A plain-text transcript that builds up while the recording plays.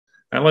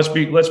And let's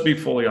be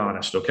fully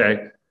honest,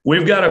 okay?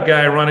 We've got a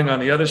guy running on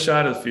the other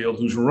side of the field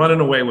who's running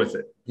away with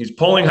it. He's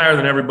polling higher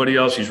than everybody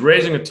else. He's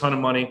raising a ton of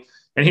money.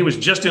 And he was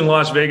just in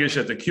Las Vegas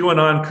at the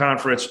QAnon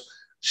conference,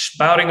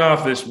 spouting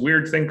off this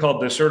weird thing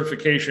called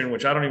decertification,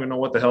 which I don't even know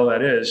what the hell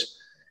that is.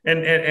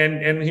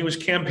 And he was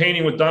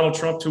campaigning with Donald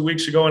Trump 2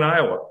 weeks ago in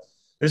Iowa.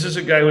 This is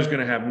a guy who's going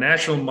to have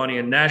national money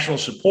and national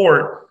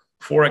support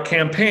for a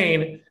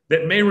campaign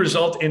that may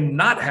result in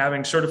not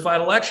having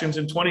certified elections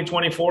in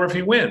 2024 if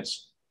he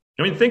wins.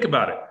 I mean, think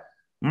about it.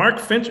 Mark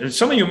Finchem,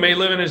 some of you may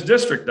live in his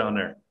district down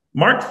there.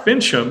 Mark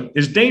Finchem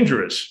is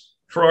dangerous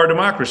for our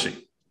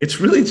democracy.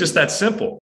 It's really just that simple.